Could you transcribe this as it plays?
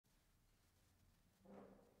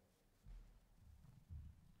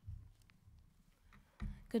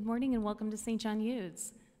Good morning and welcome to St. John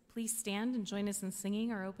Eudes. Please stand and join us in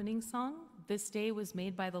singing our opening song, This Day Was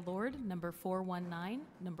Made by the Lord, number 419,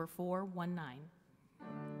 number 419.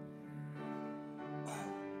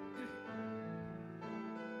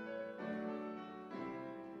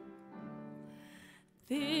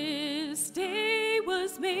 This day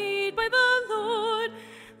was made by the Lord,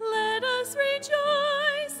 let us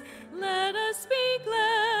rejoice, let us be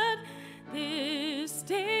glad. This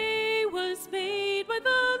day was made by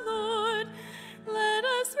the Lord, let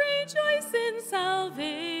us rejoice in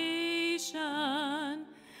salvation.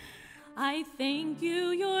 I thank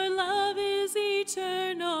you, your love is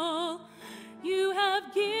eternal. You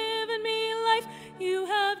have given me life, you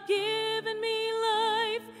have given me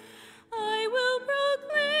life. I will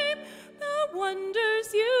proclaim the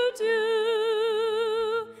wonders you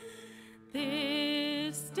do.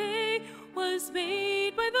 This day was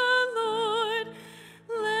made by the Lord.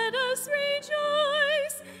 Let us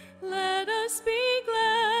rejoice, let us be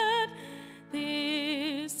glad.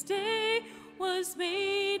 This day was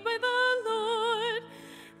made by the Lord.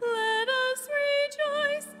 Let us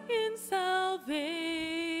rejoice in salvation.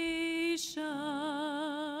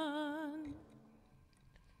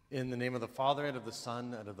 In the name of the Father, and of the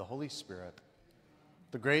Son, and of the Holy Spirit,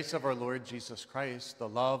 the grace of our Lord Jesus Christ, the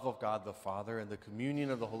love of God the Father, and the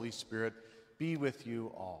communion of the Holy Spirit be with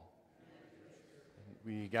you all.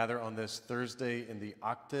 We gather on this Thursday in the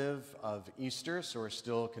octave of Easter, so we're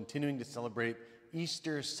still continuing to celebrate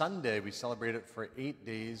Easter Sunday. We celebrate it for 8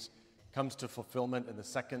 days. It comes to fulfillment in the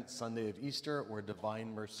second Sunday of Easter, or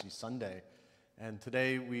Divine Mercy Sunday. And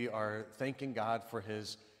today we are thanking God for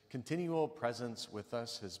his continual presence with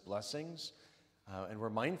us, his blessings. And we're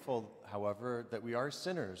mindful, however, that we are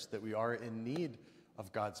sinners, that we are in need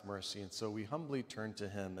of God's mercy. And so we humbly turn to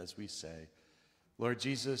him as we say, Lord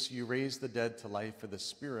Jesus, you raise the dead to life for the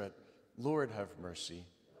Spirit. Lord, have mercy.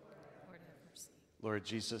 Lord, have mercy. Lord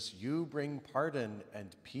Jesus, you bring pardon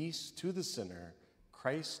and peace to the sinner.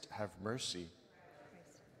 Christ, have mercy.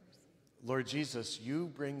 Lord Jesus,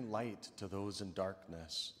 you bring light to those in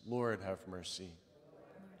darkness. Lord, have mercy.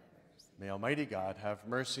 May Almighty God have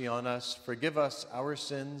mercy on us, forgive us our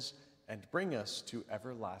sins, and bring us to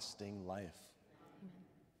everlasting life.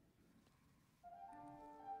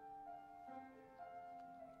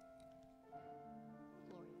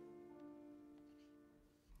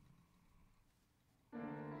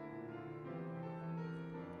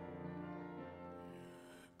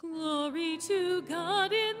 Glory to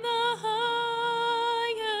God in the highest,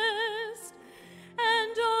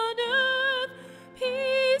 and on earth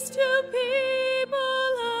peace to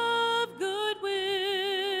people of good will.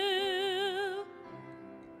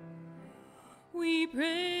 We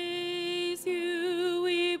praise you,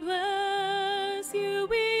 we bless you,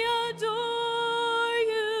 we adore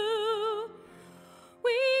you,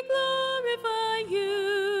 we glorify you.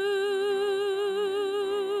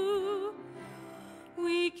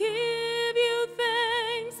 We give you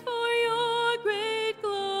thanks for your great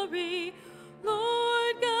glory,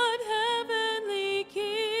 Lord God, heavenly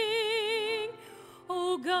King,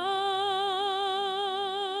 O God,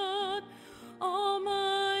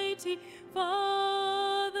 Almighty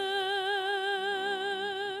Father.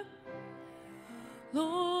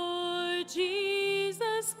 Lord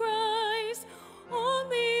Jesus Christ,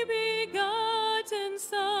 only begotten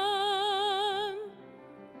Son,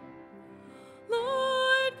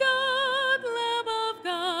 Lord God, Lamb of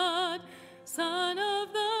God, Son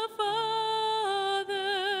of the Father,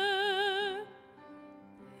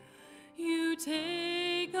 you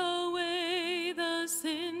take away the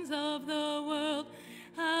sins of the world.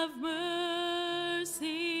 Have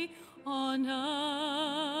mercy on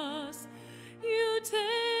us. You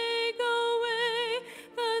take away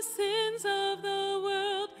the sins of the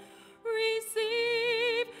world.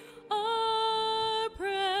 Receive our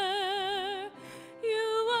prayer.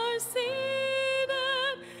 You are seated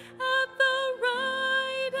at the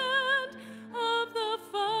right hand of the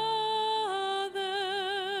Father.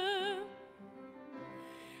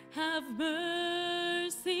 Have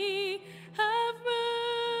mercy, have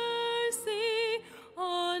mercy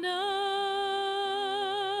on us.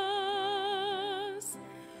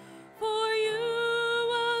 For you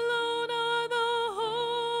alone are the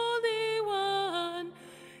Holy One.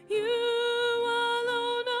 You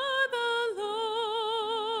alone are the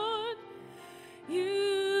Lord.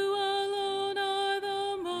 You alone are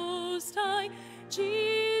the Most High,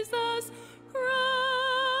 Jesus Christ.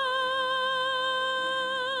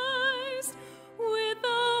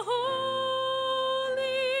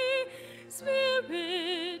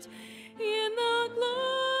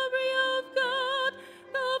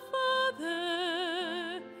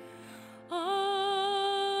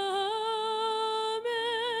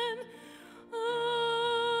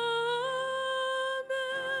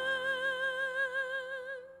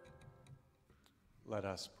 Let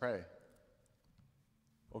us pray.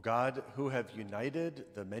 O God, who have united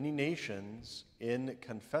the many nations in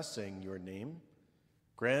confessing your name,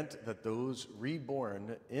 grant that those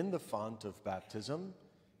reborn in the font of baptism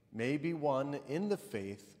may be one in the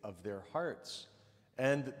faith of their hearts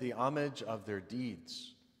and the homage of their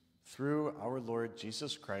deeds, through our Lord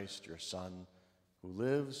Jesus Christ, your Son, who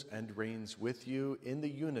lives and reigns with you in the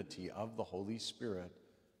unity of the Holy Spirit,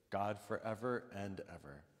 God forever and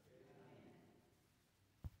ever.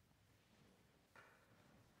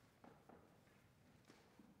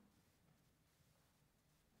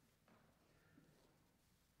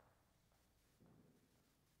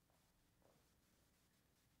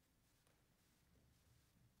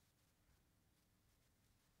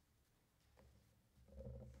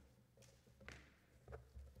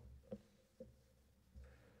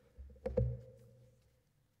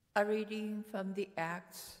 A reading from the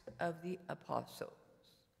Acts of the Apostles.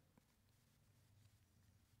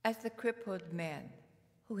 As the crippled man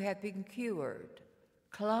who had been cured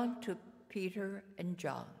clung to Peter and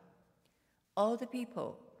John, all the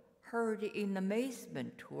people hurried in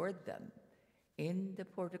amazement toward them in the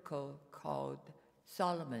portico called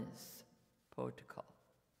Solomon's portico.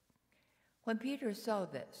 When Peter saw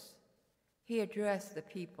this, he addressed the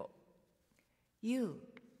people, "You,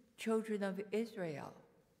 children of Israel,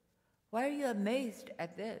 why are you amazed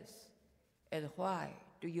at this? And why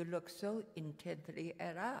do you look so intently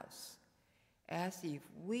at us, as if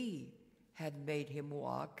we had made him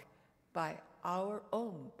walk by our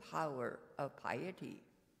own power of piety?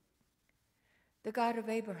 The God of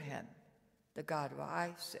Abraham, the God of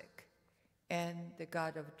Isaac, and the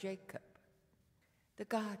God of Jacob, the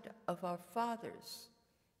God of our fathers,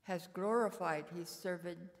 has glorified his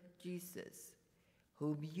servant Jesus,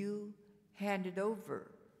 whom you handed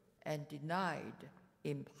over and denied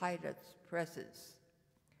in Pilate's presence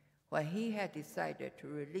when he had decided to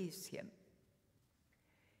release him.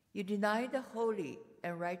 You denied the Holy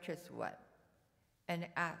and Righteous One and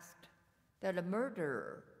asked that a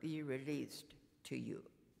murderer be released to you.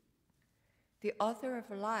 The author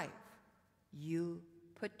of life you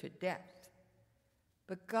put to death,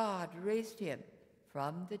 but God raised him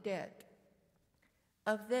from the dead.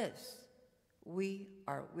 Of this we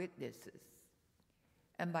are witnesses,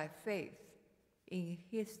 and by faith in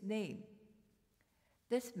his name,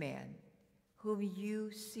 this man whom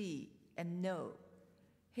you see and know,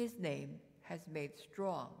 his name has made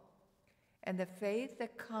strong, and the faith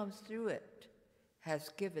that comes through it has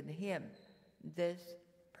given him this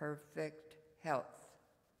perfect health.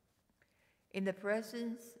 In the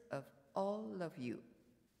presence of all of you,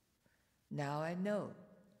 now I know,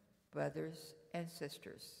 brothers and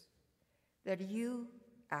sisters, that you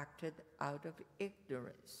acted out of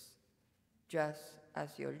ignorance, just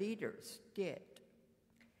as your leaders did.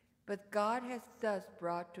 But God has thus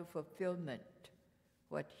brought to fulfillment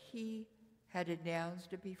what he had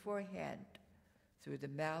announced beforehand through the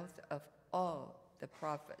mouth of all the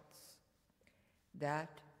prophets,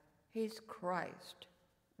 that his Christ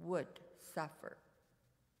would suffer.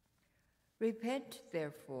 Repent,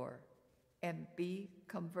 therefore, and be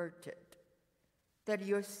converted, that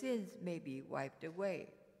your sins may be wiped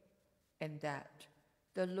away, and that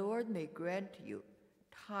the Lord may grant you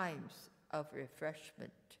times of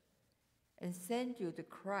refreshment, and send you the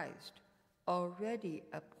Christ already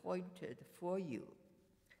appointed for you,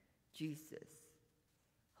 Jesus,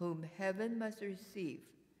 whom heaven must receive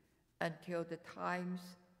until the times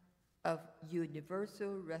of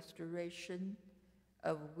universal restoration,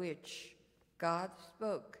 of which God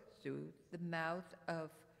spoke through the mouth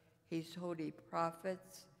of his holy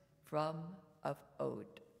prophets from of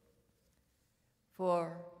old.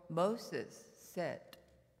 For Moses said,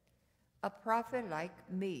 "A prophet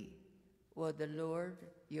like me will the Lord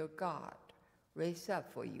your God raise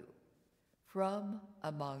up for you from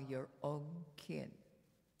among your own kin.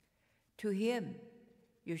 To him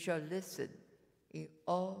you shall listen in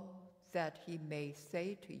all that he may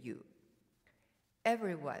say to you.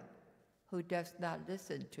 Everyone who does not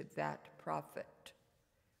listen to that prophet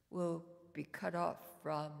will be cut off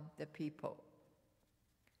from the people."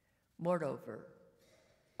 Moreover,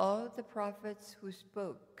 all the prophets who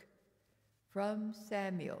spoke from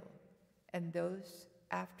Samuel and those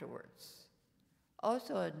afterwards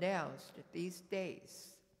also announced these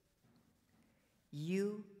days.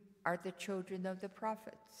 You are the children of the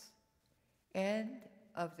prophets and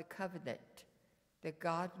of the covenant that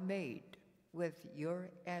God made with your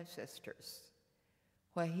ancestors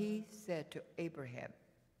when he said to Abraham,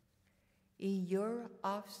 "In your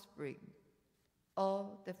offspring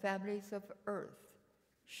all the families of earth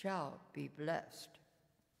shall be blessed."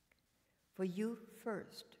 For you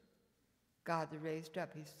first, God raised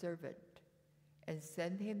up his servant and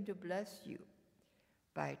sent him to bless you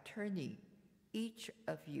by turning each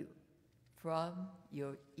of you from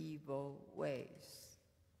your evil ways.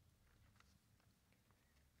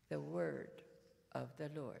 The word of the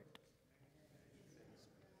Lord.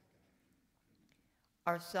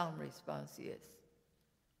 Our psalm response is,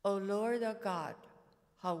 O Lord our God,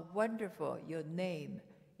 how wonderful your name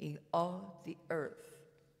in all the earth.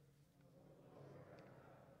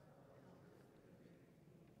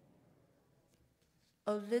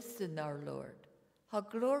 O listen, our Lord, how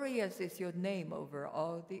glorious is your name over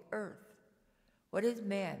all the earth. What is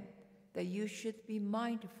man that you should be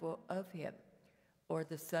mindful of him, or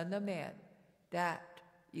the Son of Man that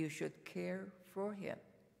you should care for him?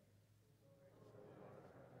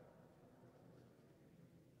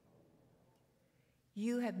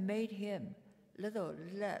 You have made him little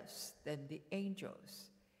less than the angels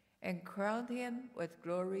and crowned him with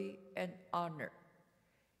glory and honor.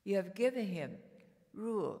 You have given him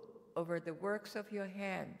rule over the works of your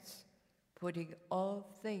hands, putting all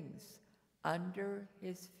things under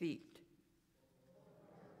his feet.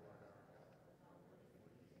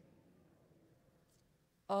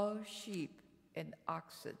 All sheep and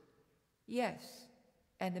oxen, yes,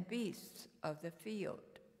 and the beasts of the field,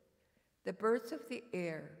 the birds of the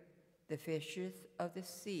air, the fishes of the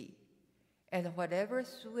sea, and whatever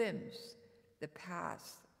swims the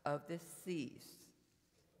paths of the seas.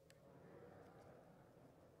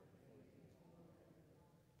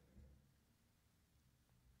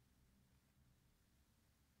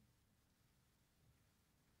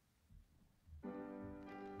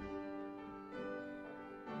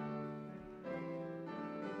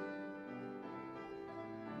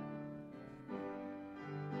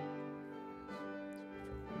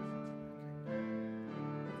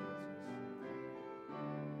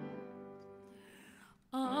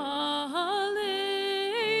 Alleluia,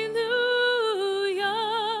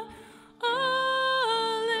 alleluia,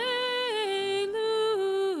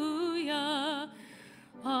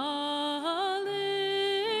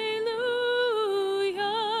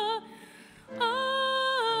 alleluia,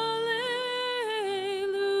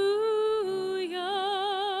 alleluia.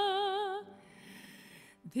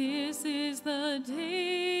 This is the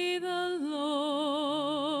day the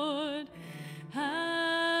Lord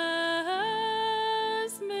has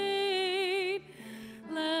made.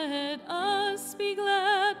 Let us be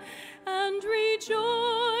glad and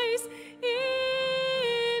rejoice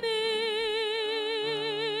in it.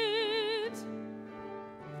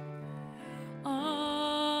 Alleluia,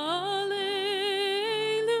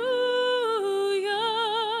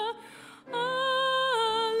 alleluia, alleluia, alleluia.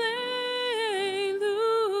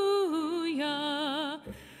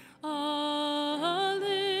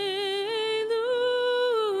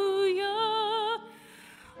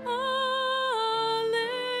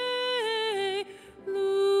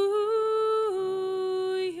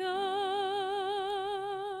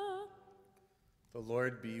 The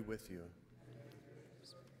Lord be with you.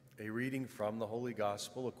 A reading from the Holy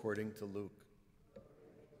Gospel according to Luke.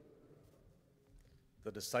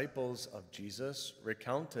 The disciples of Jesus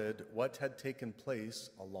recounted what had taken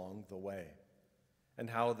place along the way, and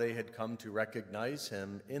how they had come to recognize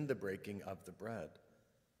him in the breaking of the bread.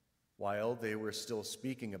 While they were still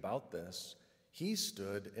speaking about this, he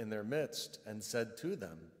stood in their midst and said to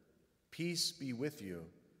them, "Peace be with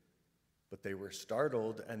you." But they were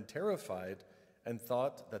startled and terrified and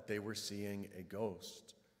thought that they were seeing a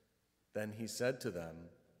ghost. Then he said to them,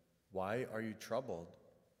 "Why are you troubled?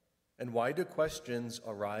 And why do questions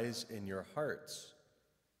arise in your hearts?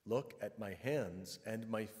 Look at my hands and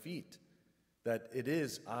my feet, that it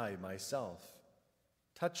is I myself.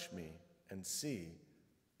 Touch me and see,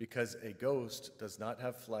 because a ghost does not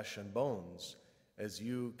have flesh and bones, as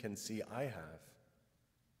you can see I have."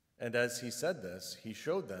 And as he said this, he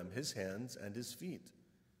showed them his hands and his feet.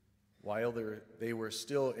 While they were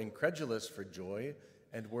still incredulous for joy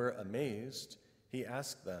and were amazed, he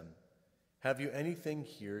asked them, "Have you anything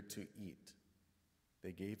here to eat?"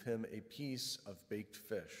 They gave him a piece of baked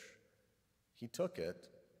fish. He took it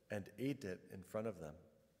and ate it in front of them.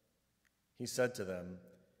 He said to them,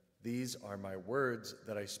 "These are my words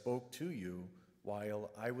that I spoke to you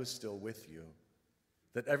while I was still with you,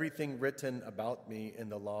 that everything written about me in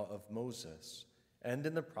the law of Moses and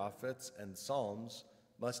in the prophets and Psalms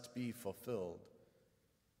must be fulfilled."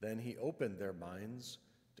 Then he opened their minds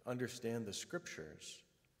to understand the scriptures,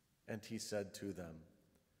 and he said to them,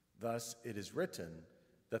 "Thus it is written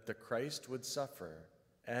that the Christ would suffer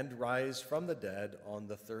and rise from the dead on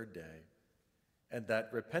the third day, and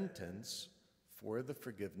that repentance for the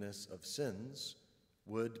forgiveness of sins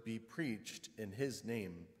would be preached in his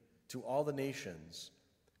name to all the nations,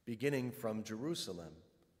 beginning from Jerusalem.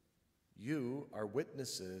 You are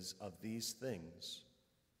witnesses of these things.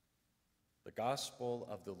 The Gospel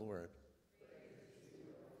of the Lord.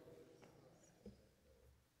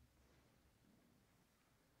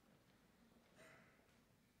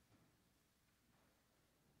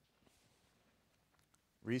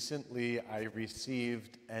 Recently, I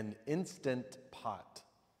received an Instant Pot.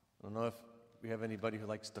 I don't know if we have anybody who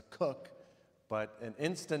likes to cook, but an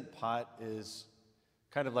Instant Pot is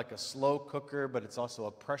kind of like a slow cooker, but it's also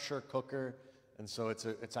a pressure cooker, and so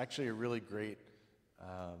it's actually a really great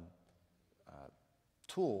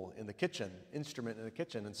tool in the kitchen, instrument in the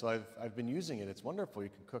kitchen, and so I've been using it. It's wonderful. You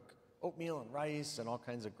can cook oatmeal and rice and all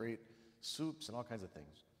kinds of great soups and all kinds of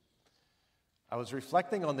things. I was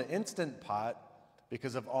reflecting on the Instant Pot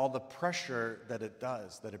because of all the pressure that it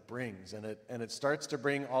does, that it brings, and it starts to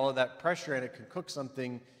bring all of that pressure, and it can cook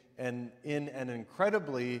something and in an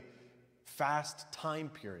incredibly fast time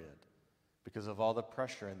period because of all the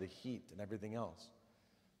pressure and the heat and everything else.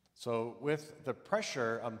 So with the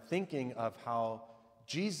pressure, I'm thinking of how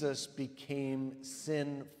Jesus became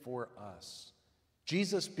sin for us.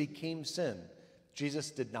 Jesus became sin.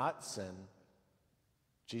 Jesus did not sin.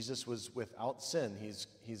 Jesus was without sin.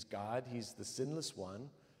 He's God. He's the sinless one.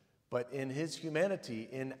 But in his humanity,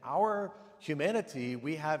 in our humanity,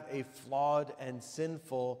 we have a flawed and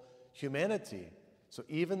sinful humanity. So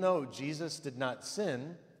even though Jesus did not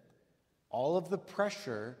sin, all of the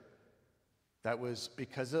pressure that was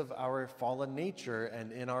because of our fallen nature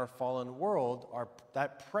and in our fallen world,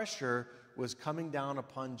 that pressure was coming down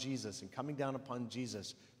upon Jesus and coming down upon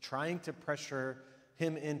Jesus, trying to pressure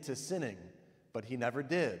him into sinning, but he never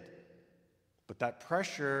did. But that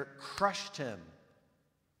pressure crushed him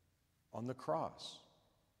on the cross.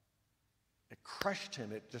 It crushed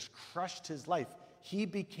him. It just crushed his life. He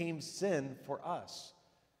became sin for us.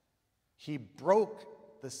 He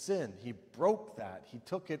broke the sin. He broke that. He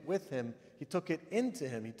took it with him. He took it into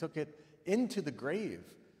him. He took it into the grave.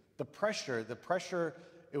 The pressure,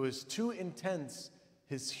 it was too intense.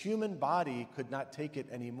 His human body could not take it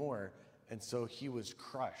anymore, and so he was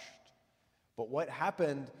crushed. But what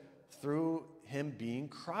happened through him being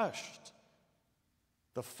crushed?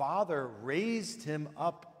 The Father raised him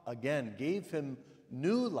up again, gave him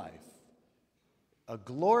new life, a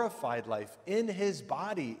glorified life in his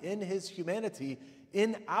body, in his humanity,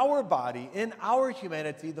 in our body, in our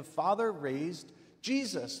humanity. The Father raised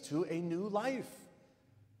Jesus to a new life.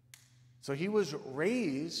 So he was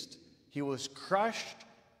raised, he was crushed,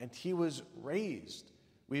 and he was raised.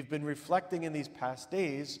 We've been reflecting in these past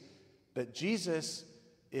days that Jesus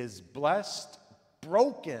is blessed,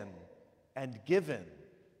 broken, and given.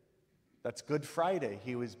 That's Good Friday.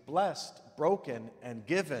 He was blessed, broken, and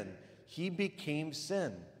given. He became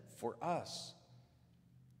sin for us.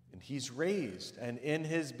 And he's raised. And in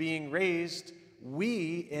his being raised,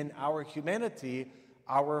 we, in our humanity,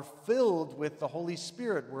 are filled with the Holy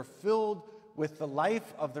Spirit. We're filled with the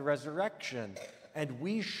life of the resurrection. And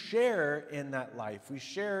we share in that life. We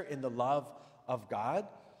share in the love of God.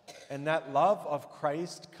 And that love of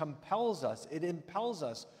Christ compels us. It impels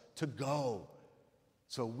us to go.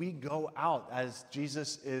 So we go out as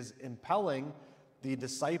Jesus is impelling the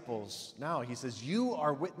disciples. Now he says, you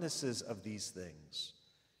are witnesses of these things.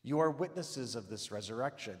 You are witnesses of this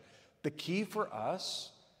resurrection. The key for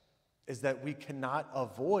us is that we cannot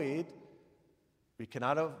avoid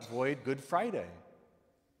Good Friday.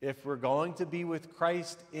 If we're going to be with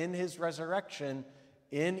Christ in his resurrection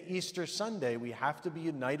in Easter Sunday, we have to be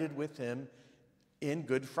united with him in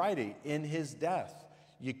Good Friday, in his death.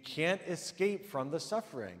 You can't escape from the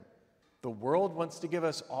suffering. The world wants to give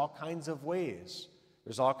us all kinds of ways.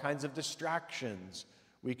 There's all kinds of distractions.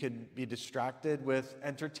 We can be distracted with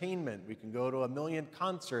entertainment. We can go to 1 million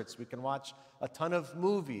concerts. We can watch a ton of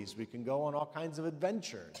movies. We can go on all kinds of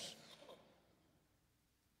adventures.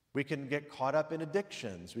 We can get caught up in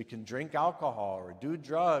addictions. We can drink alcohol or do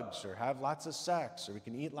drugs or have lots of sex, or we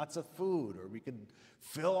can eat lots of food, or we can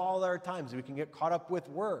fill all our times. We can get caught up with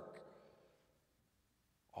work.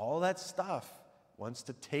 All that stuff wants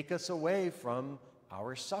to take us away from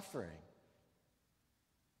our suffering,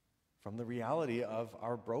 from the reality of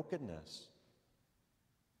our brokenness.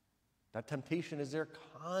 That temptation is there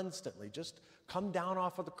constantly. Just come down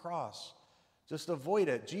off of the cross. Just avoid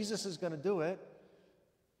it. Jesus is going to do it,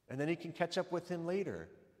 and then he can catch up with him later.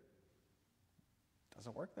 It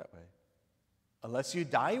doesn't work that way. Unless you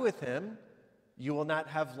die with him, you will not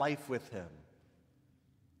have life with him.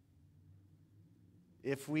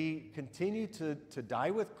 If we continue to die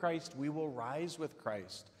with Christ, we will rise with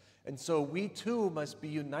Christ. And so we too must be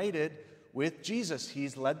united with Jesus.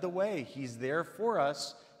 He's led the way. He's there for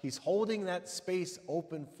us. He's holding that space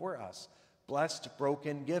open for us. Blessed,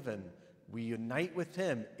 broken, given. We unite with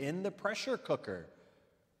him in the pressure cooker.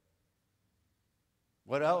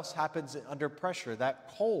 What else happens under pressure? That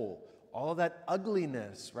coal, all that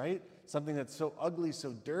ugliness, right? Something that's so ugly,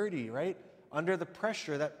 so dirty, right? Under the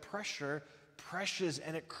pressure, that pressure presses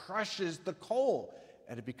and it crushes the coal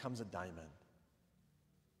and it becomes a diamond.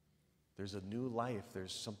 There's a new life.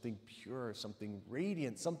 There's something pure, something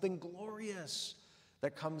radiant, something glorious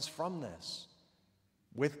that comes from this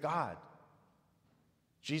with God.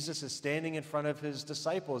 Jesus is standing in front of his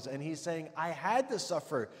disciples and he's saying, I had to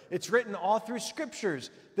suffer. It's written all through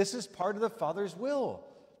scriptures. This is part of the Father's will,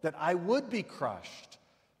 that I would be crushed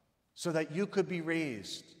so that you could be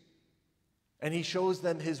raised. And he shows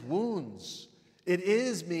them his wounds. It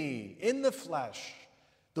is me in the flesh.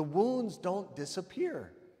 The wounds don't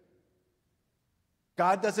disappear.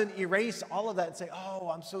 God doesn't erase all of that and say,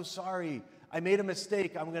 oh, I'm so sorry. I made a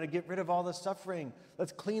mistake. I'm going to get rid of all the suffering.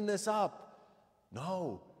 Let's clean this up.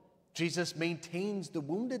 No, Jesus maintains the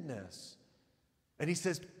woundedness. And he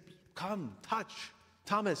says, come, touch.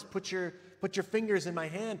 Thomas, put your fingers in my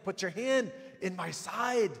hand. Put your hand in my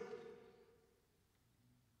side.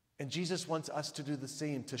 And Jesus wants us to do the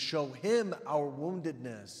same, to show him our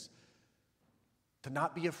woundedness, to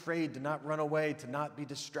not be afraid, to not run away, to not be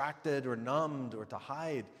distracted or numbed or to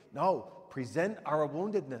hide. No, present our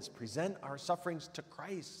woundedness, present our sufferings to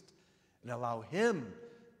Christ and allow him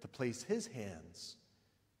to place his hands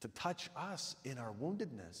to touch us in our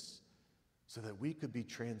woundedness so that we could be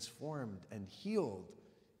transformed and healed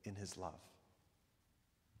in his love.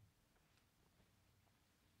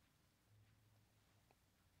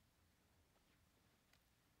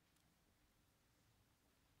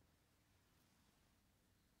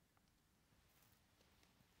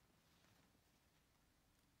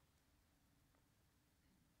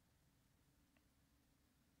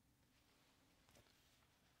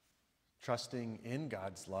 Trusting in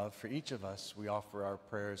God's love for each of us, we offer our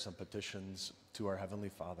prayers and petitions to our Heavenly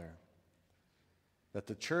Father, that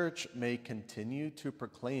the Church may continue to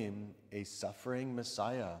proclaim a suffering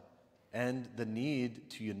Messiah and the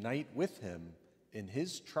need to unite with him in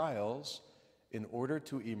his trials in order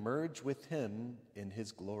to emerge with him in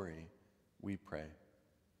his glory, we pray.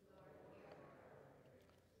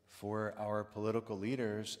 For our political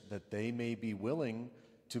leaders, that they may be willing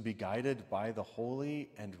to be guided by the holy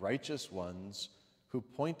and righteous ones who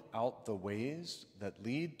point out the ways that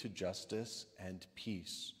lead to justice and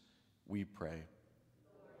peace, we pray.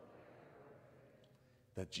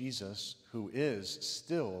 That Jesus, who is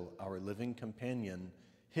still our living companion,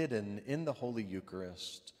 hidden in the Holy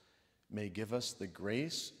Eucharist, may give us the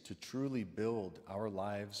grace to truly build our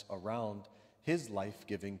lives around his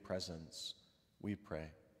life-giving presence, we pray.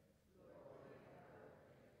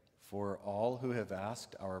 For all who have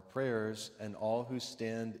asked our prayers and all who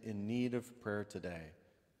stand in need of prayer today,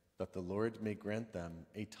 that the Lord may grant them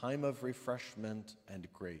a time of refreshment and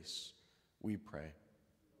grace, we pray.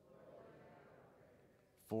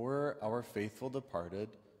 For our faithful departed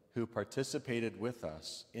who participated with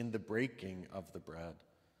us in the breaking of the bread,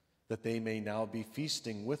 that they may now be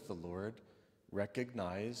feasting with the Lord,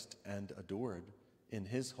 recognized and adored in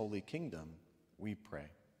his holy kingdom, we pray.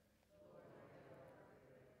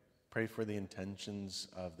 Pray for the intentions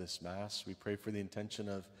of this Mass. We pray for the intention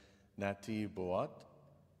of Nati Boat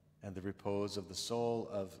and the repose of the soul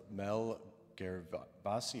of Mel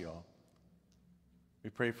Gervasio. We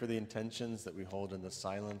pray for the intentions that we hold in the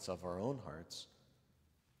silence of our own hearts.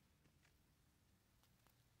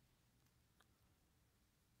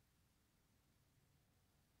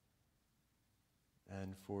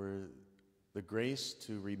 And for the grace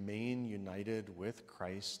to remain united with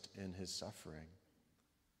Christ in his suffering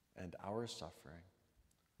and our suffering,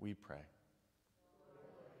 we pray.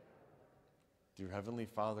 Dear Heavenly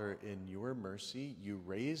Father, in your mercy, you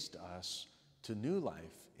raised us to new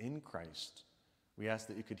life in Christ. We ask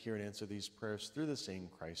that you could hear and answer these prayers through the same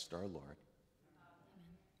Christ our Lord.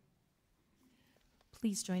 Amen.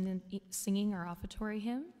 Please join in singing our offertory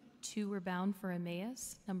hymn, Two Were Bound for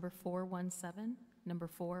Emmaus, number 417, number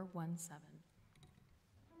 417.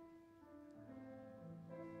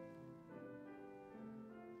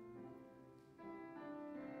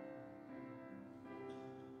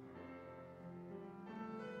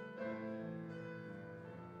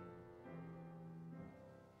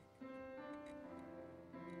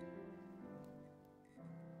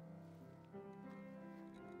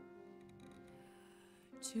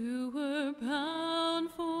 Two were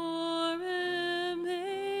bound for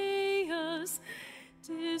Emmaus,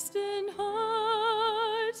 distant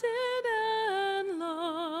hearted and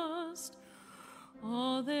lost,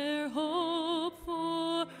 all their hope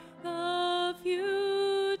for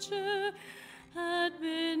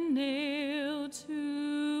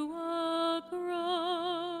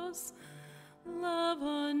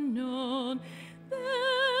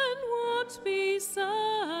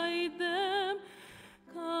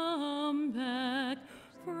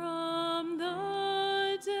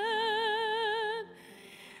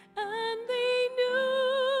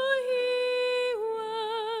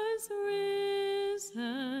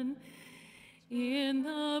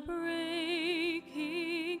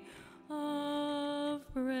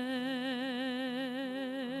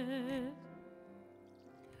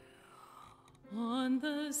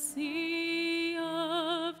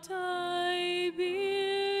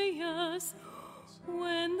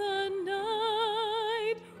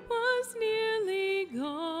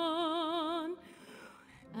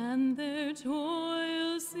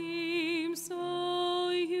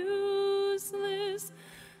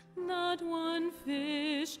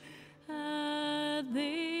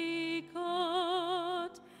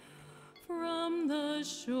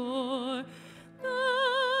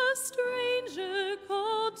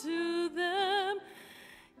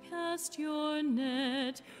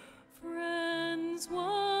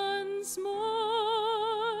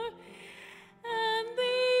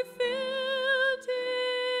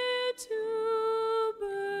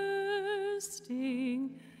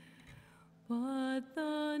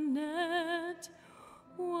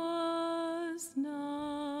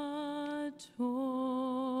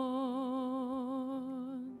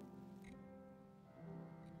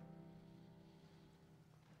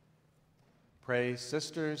pray,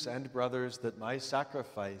 sisters and brothers, that my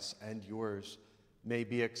sacrifice and yours may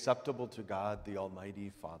be acceptable to God, the Almighty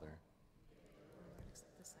Father. Lord,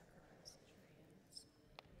 accept the sacrifice at your hands,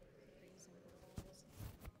 praise and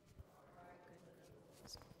glory for our good and the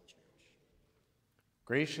His holy church.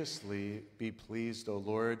 Graciously be pleased, O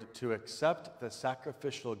Lord, to accept the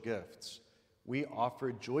sacrificial gifts we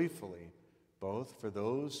offer joyfully, both for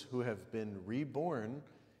those who have been reborn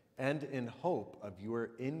and in hope of your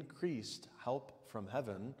increased help from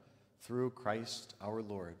heaven through Christ our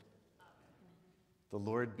Lord. The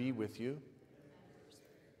Lord be with you.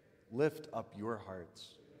 Lift up your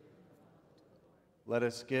hearts. Let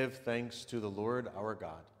us give thanks to the Lord our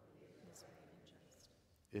God.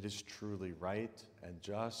 It is truly right and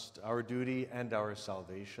just, our duty and our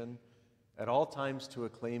salvation, at all times to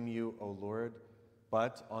acclaim you, O Lord,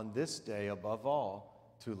 but on this day above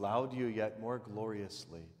all, to laud you yet more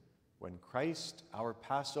gloriously, when Christ, our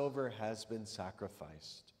Passover, has been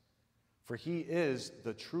sacrificed. For he is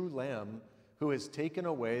the true Lamb who has taken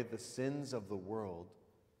away the sins of the world.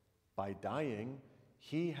 By dying,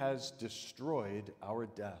 he has destroyed our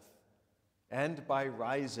death, and by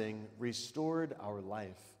rising, restored our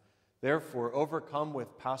life. Therefore, overcome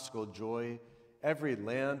with paschal joy, every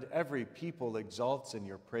land, every people exalts in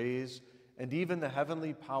your praise, and even the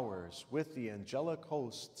heavenly powers with the angelic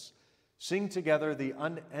hosts sing together the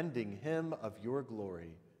unending hymn of your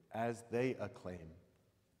glory as they acclaim.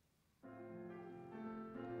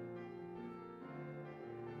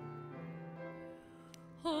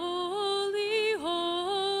 Holy,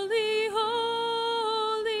 holy,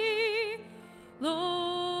 holy,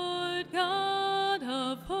 Lord God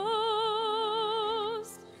of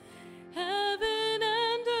hosts, heaven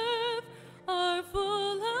and earth are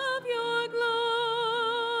full of your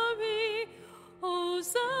glory.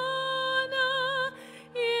 Hosanna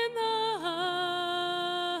in the highest.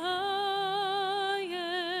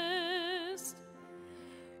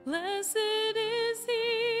 Blessed is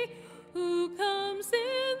he who comes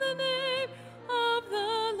in the name of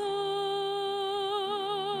the Lord.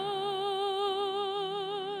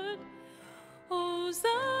 Hosanna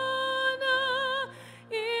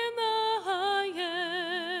in the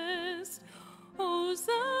highest.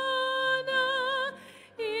 Hosanna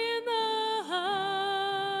in the highest.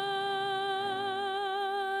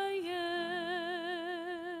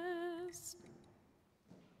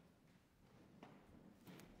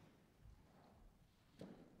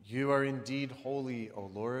 You are indeed holy, O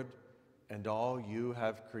Lord, and all you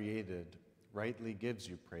have created rightly gives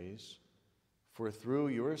you praise. For through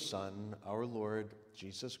your Son, our Lord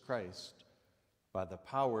Jesus Christ, by the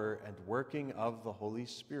power and working of the Holy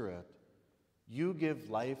Spirit, you give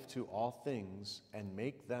life to all things and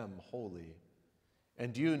make them holy.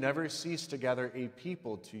 And you never cease to gather a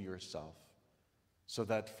people to yourself, so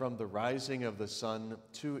that from the rising of the sun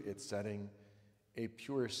to its setting, a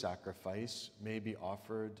pure sacrifice may be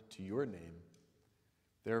offered to your name.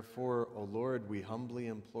 Therefore, O Lord, we humbly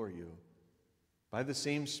implore you, by the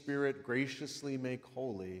same Spirit graciously make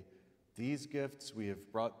holy these gifts we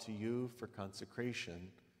have brought to you for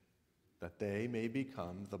consecration, that they may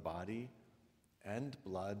become the body and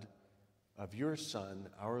blood of your Son,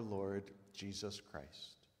 our Lord Jesus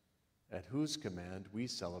Christ, at whose command we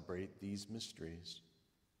celebrate these mysteries.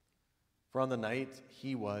 For on the night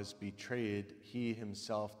he was betrayed, he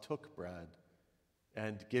himself took bread,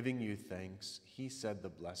 and giving you thanks, he said the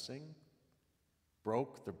blessing,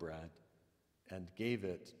 broke the bread, and gave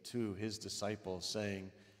it to his disciples,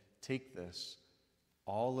 saying, "Take this,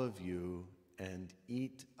 all of you, and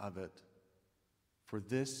eat of it, for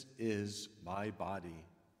this is my body,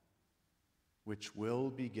 which will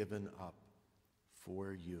be given up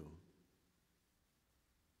for you."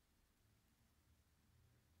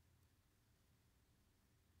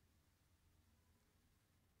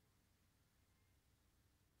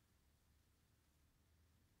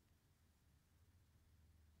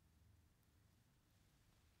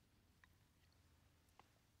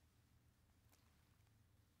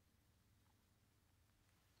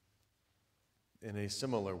 In a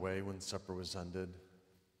similar way, when supper was ended,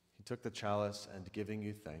 he took the chalice, and giving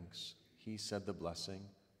you thanks, he said the blessing,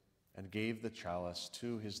 and gave the chalice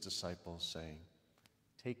to his disciples, saying,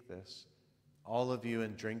 "Take this, all of you,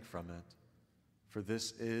 and drink from it, for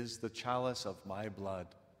this is the chalice of my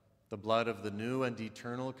blood, the blood of the new and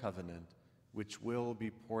eternal covenant, which will be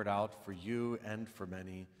poured out for you and for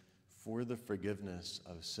many for the forgiveness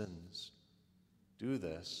of sins. Do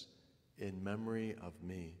this in memory of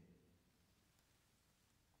me."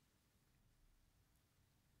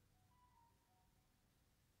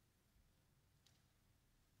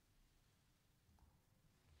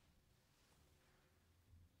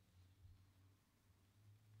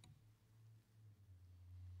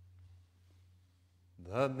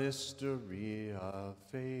 The mystery of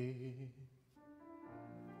faith.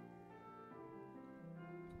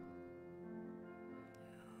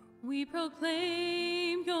 We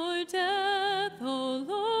proclaim your death, O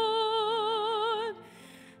Lord,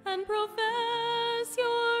 and profess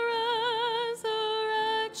your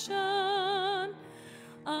resurrection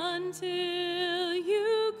until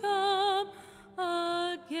you come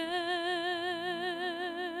again.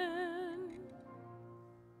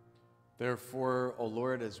 Therefore, O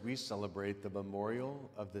Lord, as we celebrate the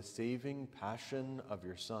memorial of the saving passion of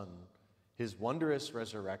your Son, his wondrous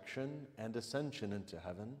resurrection and ascension into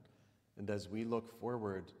heaven, and as we look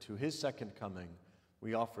forward to his second coming,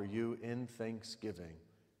 we offer you in thanksgiving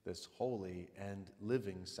this holy and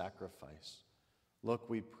living sacrifice. Look,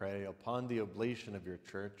 we pray, upon the oblation of your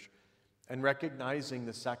church, and recognizing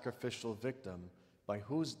the sacrificial victim by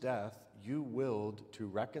whose death you willed to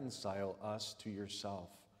reconcile us to yourself.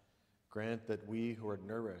 Grant that we who are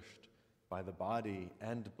nourished by the body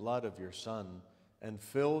and blood of your Son and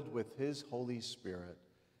filled with his Holy Spirit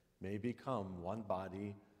may become one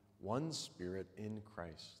body, one spirit in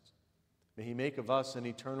Christ. May he make of us an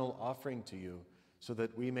eternal offering to you, so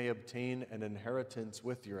that we may obtain an inheritance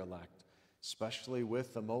with your elect, especially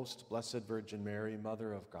with the most blessed Virgin Mary,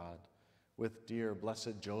 Mother of God, with dear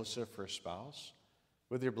blessed Joseph, her spouse,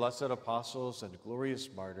 with your blessed apostles and glorious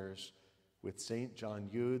martyrs, with St. John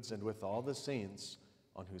Eudes, and with all the saints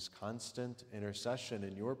on whose constant intercession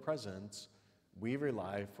in your presence we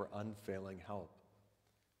rely for unfailing help.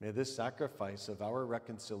 May this sacrifice of our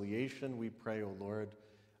reconciliation, we pray, O Lord,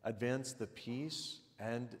 advance the peace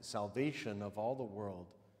and salvation of all the world.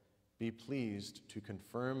 Be pleased to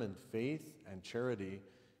confirm in faith and charity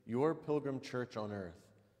your pilgrim church on earth,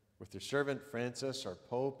 with your servant Francis, our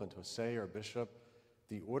Pope, and Jose, our Bishop,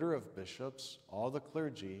 the order of bishops, all the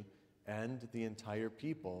clergy, and the entire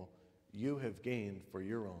people you have gained for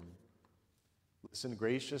your own. Listen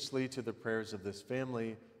graciously to the prayers of this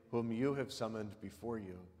family, whom you have summoned before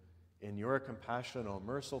you. In your compassion, O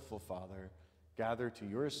merciful Father, gather to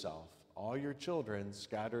yourself all your children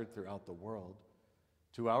scattered throughout the world.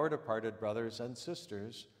 To our departed brothers and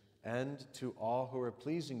sisters, and to all who are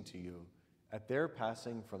pleasing to you at their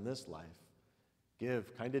passing from this life,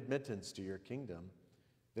 give kind admittance to your kingdom.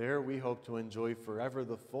 There we hope to enjoy forever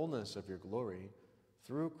the fullness of your glory,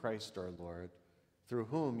 through Christ our Lord, through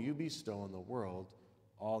whom you bestow on the world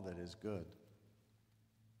all that is good.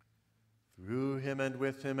 Through him and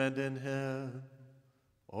with him and in him,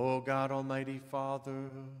 O God Almighty Father,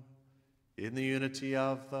 in the unity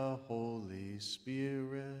of the Holy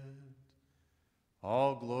Spirit,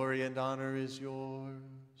 all glory and honor is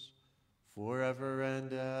yours forever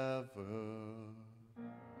and ever.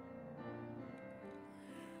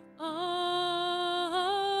 Amen.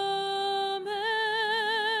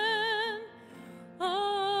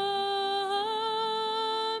 Amen.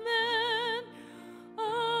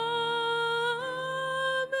 Amen.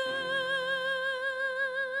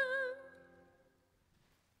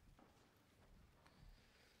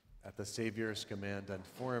 At the Savior's command and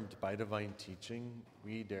formed by divine teaching,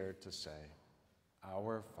 we dare to say,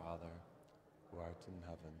 Our Father, who art in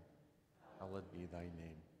heaven, hallowed be thy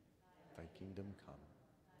name. Thy kingdom come,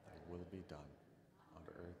 thy will be done, on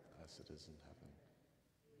earth as it is in heaven.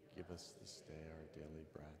 Give us this day our daily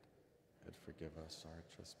bread, and forgive us our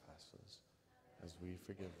trespasses, as we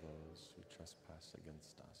forgive those who trespass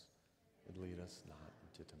against us. And lead us not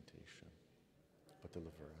into temptation, but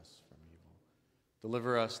deliver us from evil.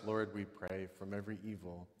 Deliver us, Lord, we pray, from every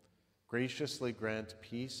evil. Graciously grant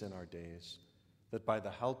peace in our days, that by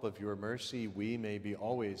the help of your mercy we may be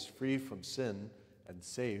always free from sin and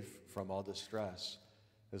safe from all distress,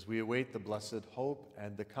 as we await the blessed hope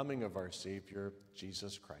and the coming of our Savior,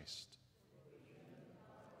 Jesus Christ.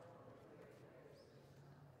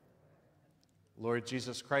 Lord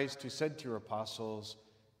Jesus Christ, who said to your apostles,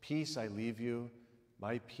 Peace I leave you,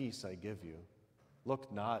 my peace I give you.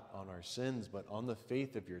 Look not on our sins, but on the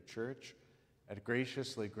faith of your church, and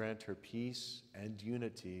graciously grant her peace and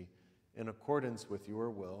unity in accordance with your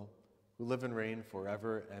will, who live and reign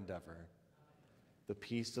forever and ever. The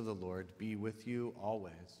peace of the Lord be with you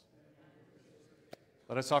always.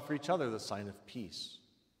 Let us offer each other the sign of peace.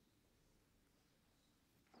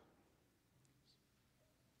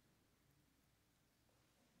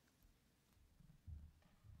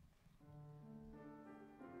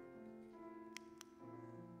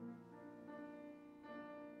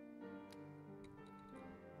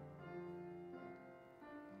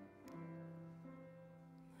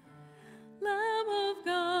 Lamb of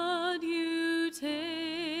God, you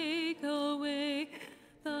take away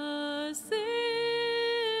the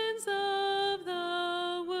sins of the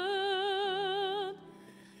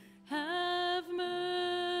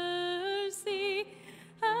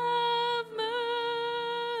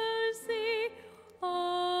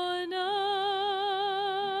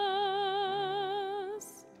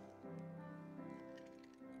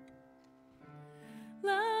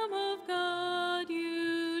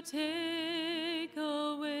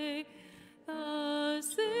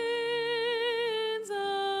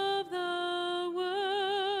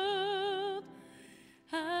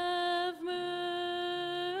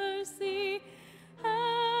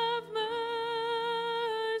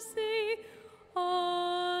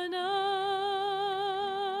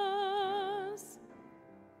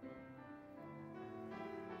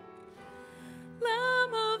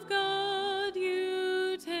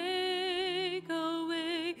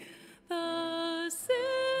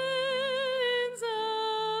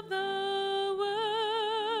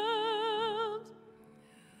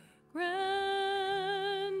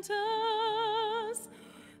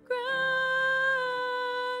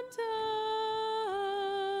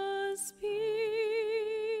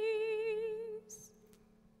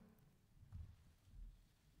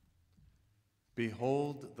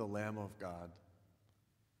Behold the Lamb of God.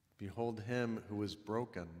 Behold him who is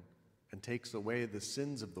broken and takes away the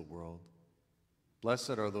sins of the world.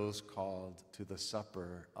 Blessed are those called to the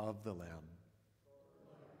supper of the Lamb.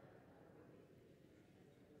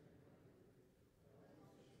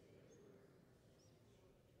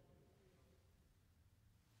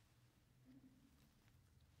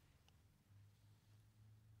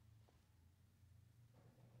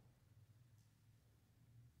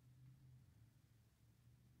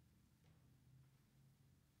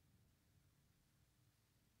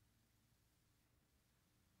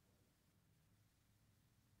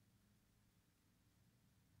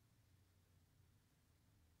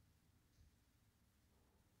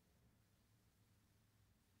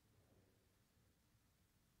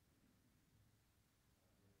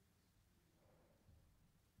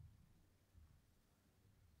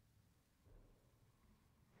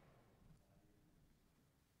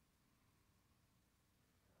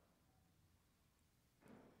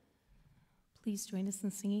 Please join us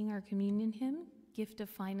in singing our communion hymn, Gift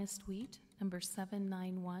of Finest Wheat, number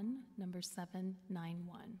 791, number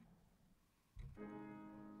 791.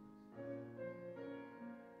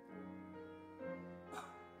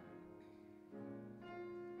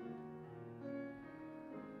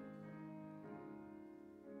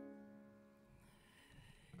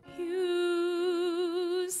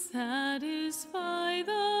 You satisfy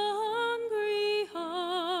the hungry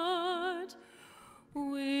heart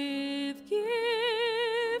with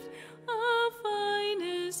gift of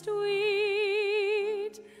finest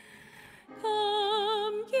wheat.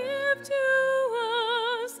 Come give to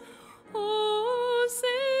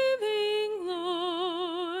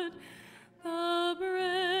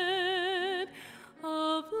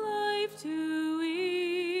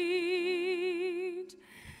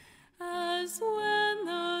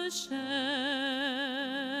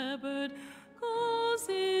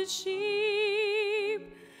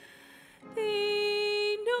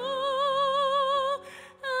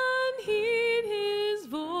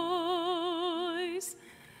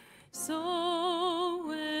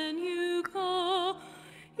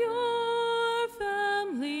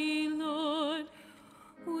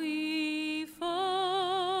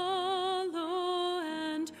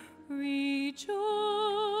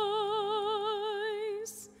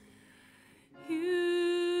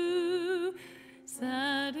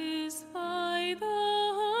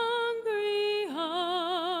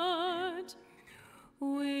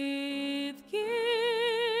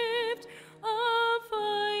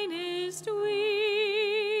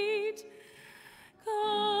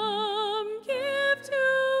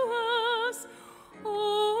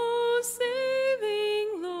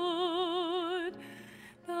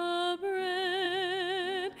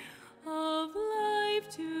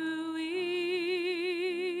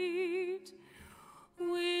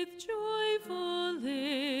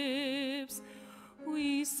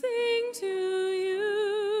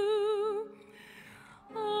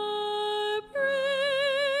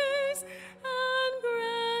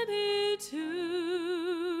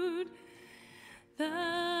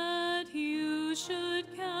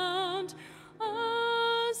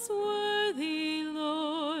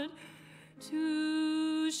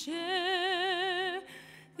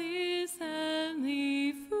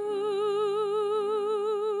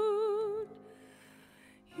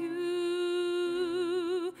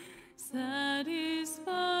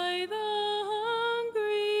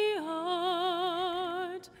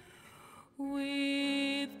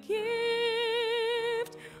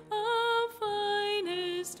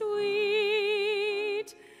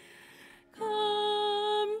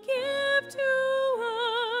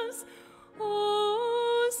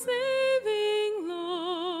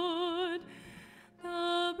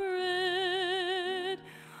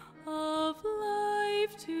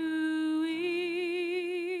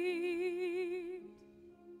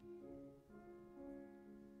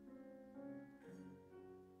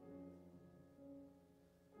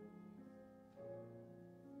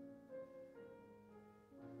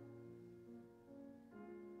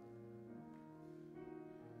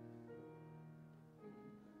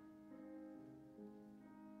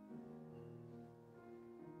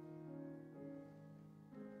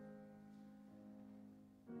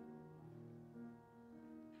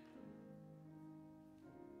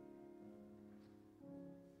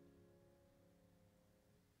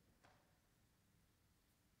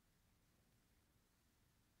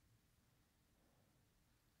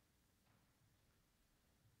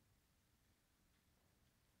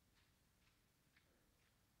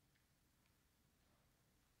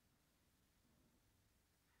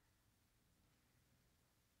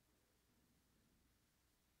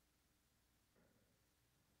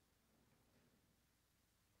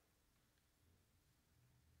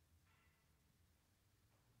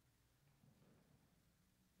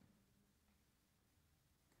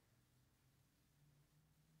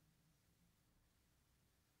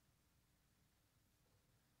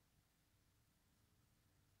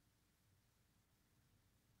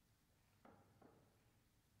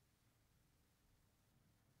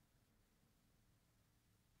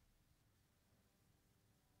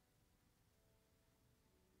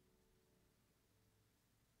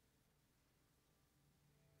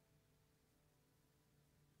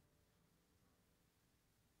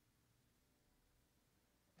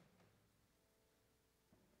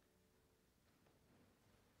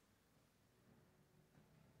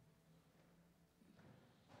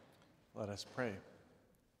Let us pray.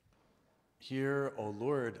 Hear, O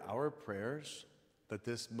Lord, our prayers, that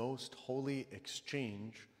this most holy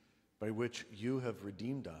exchange by which you have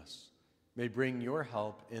redeemed us may bring your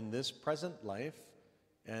help in this present life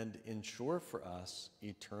and ensure for us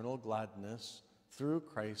eternal gladness through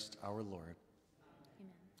Christ our Lord.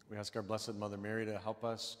 Amen. We ask our Blessed Mother Mary to help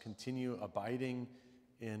us continue abiding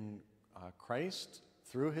in Christ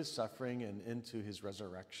through his suffering and into his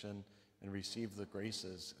resurrection, and receive the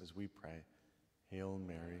graces as we pray. Hail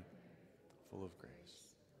Mary, full of grace.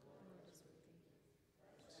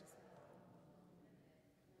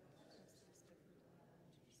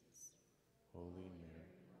 Holy Mary,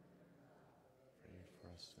 pray for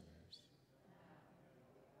us sinners.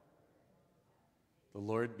 The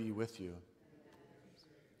Lord be with you.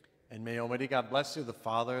 And may Almighty God bless you, the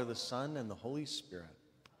Father, the Son, and the Holy Spirit.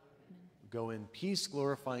 Go in peace,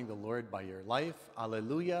 glorifying the Lord by your life.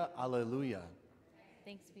 Alleluia, alleluia.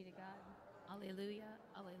 Thanks be to God. Alleluia,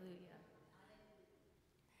 alleluia.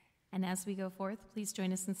 And as we go forth, please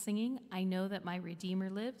join us in singing, I Know That My Redeemer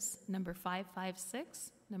Lives, number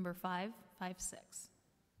 556, number 556.